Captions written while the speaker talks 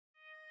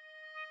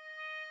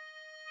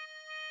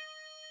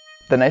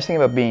The nice thing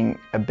about being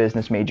a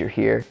business major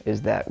here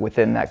is that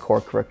within that core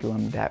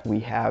curriculum that we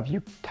have,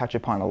 you touch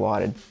upon a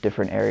lot of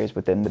different areas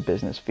within the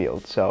business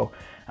field. So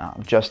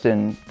just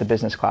in the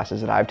business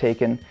classes that I've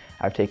taken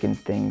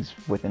things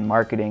within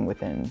marketing,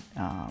 within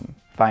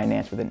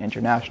finance, within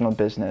international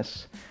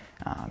business,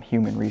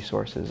 human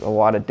resources, a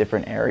lot of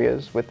different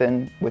areas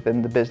within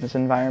the business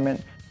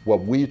environment.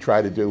 What we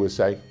try to do is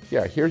say,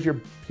 yeah, here's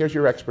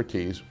your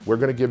expertise. We're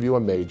going to give you a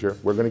major.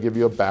 We're going to give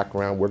you a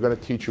background. We're going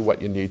to teach you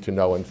what you need to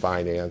know in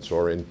finance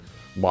or in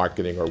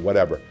marketing or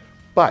whatever.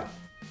 But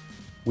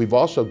we've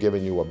also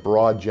given you a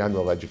broad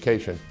general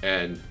education.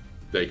 And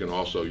they can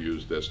also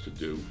use this to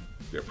do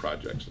their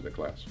projects in the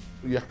class.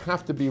 You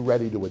have to be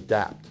ready to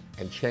adapt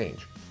and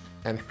change.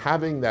 And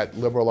having that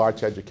liberal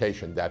arts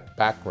education, that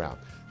background,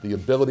 the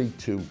ability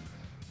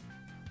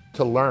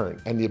to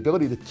learn and the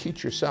ability to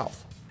teach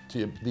yourself,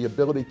 the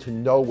ability to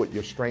know what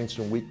your strengths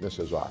and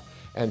weaknesses are,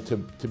 and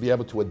to be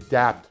able to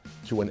adapt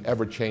to an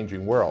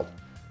ever-changing world.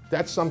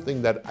 That's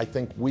something that I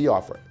think we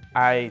offer.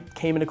 I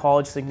came into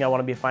college thinking I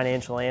want to be a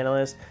financial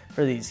analyst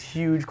for these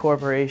huge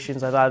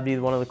corporations. I thought it'd be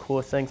one of the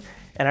coolest things.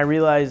 And I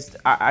realized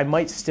I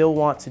might still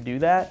want to do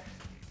that,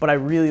 but I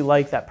really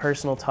like that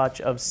personal touch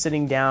of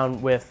sitting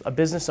down with a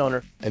business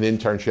owner. An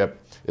internship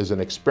is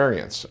an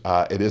experience.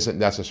 It isn't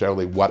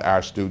necessarily what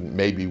our student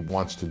maybe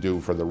wants to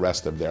do for the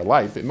rest of their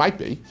life. It might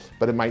be,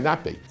 but it might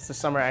not be. This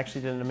summer I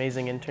actually did an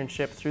amazing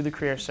internship through the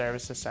Career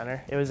Services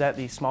Center. It was at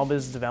the Small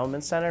Business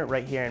Development Center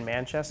right here in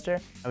Manchester.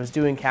 I was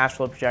doing cash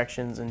flow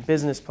projections and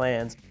business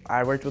plans.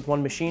 I worked with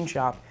one machine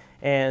shop,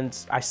 and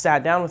I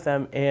sat down with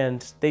them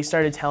and they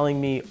started telling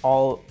me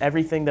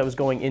everything that was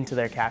going into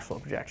their cash flow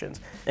projections.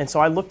 And so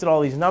I looked at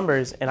all these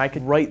numbers and I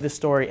could write the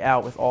story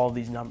out with all of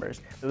these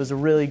numbers. It was a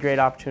really great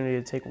opportunity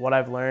to take what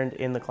I've learned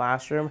in the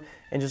classroom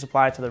and just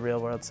apply it to the real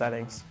world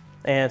settings.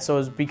 And so it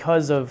was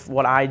because of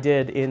what I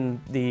did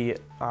in the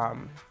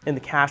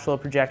cash flow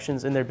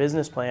projections in their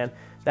business plan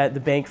that the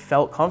bank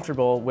felt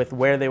comfortable with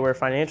where they were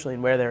financially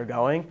and where they were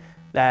going,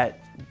 that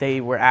they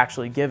were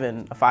actually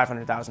given a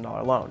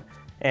 $500,000 loan.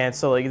 And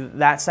so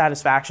that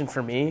satisfaction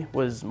for me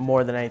was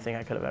more than anything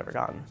I could have ever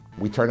gotten.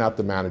 We turn out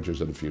the managers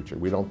of the future.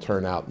 We don't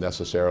turn out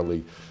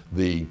necessarily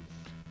the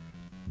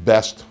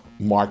best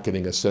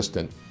marketing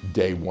assistant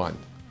day one,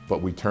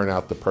 but we turn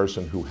out the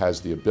person who has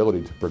the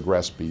ability to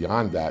progress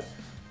beyond that,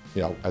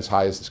 as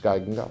high as the sky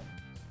can go.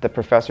 The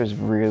professors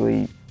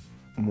really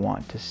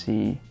want to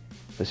see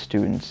the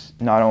students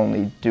not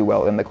only do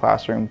well in the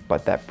classroom,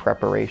 but that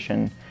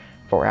preparation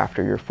for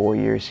after your 4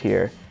 years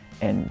here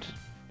and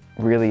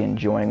really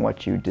enjoying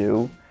what you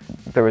do.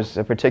 There was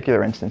a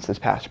particular instance this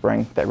past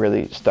spring that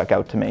really stuck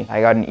out to me.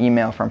 I got an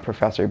email from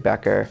Professor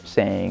Becker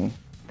saying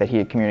that he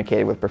had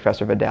communicated with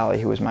Professor Vidali,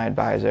 who was my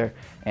advisor,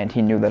 and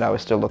he knew that I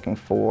was still looking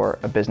for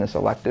a business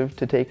elective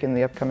to take in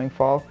the upcoming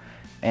fall.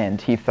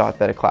 And he thought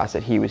that a class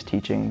that he was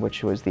teaching,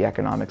 which was the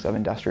Economics of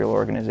Industrial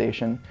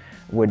Organization,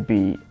 would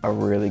be a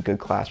really good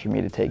class for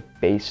me to take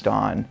based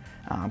on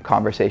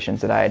conversations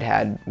that I had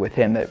had with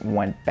him that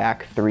went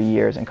back 3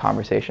 years and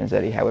conversations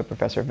that he had with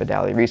Professor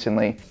Vidali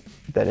recently.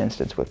 That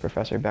instance with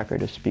Professor Becker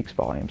just speaks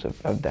volumes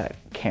of that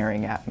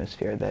caring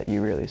atmosphere that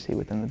you really see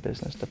within the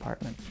business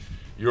department.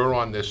 You're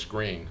on this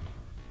screen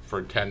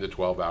for 10 to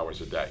 12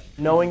 hours a day.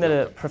 Knowing that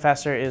a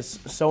professor is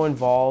so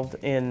involved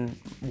in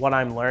what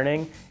I'm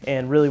learning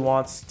and really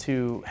wants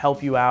to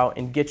help you out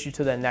and get you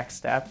to that next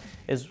step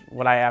is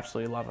what I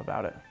absolutely love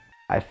about it.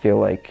 I feel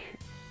like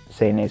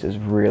St. A's has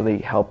really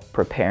helped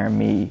prepare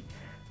me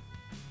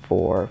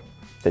for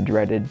the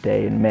dreaded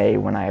day in May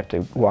when I have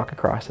to walk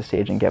across the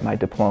stage and get my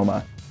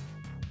diploma.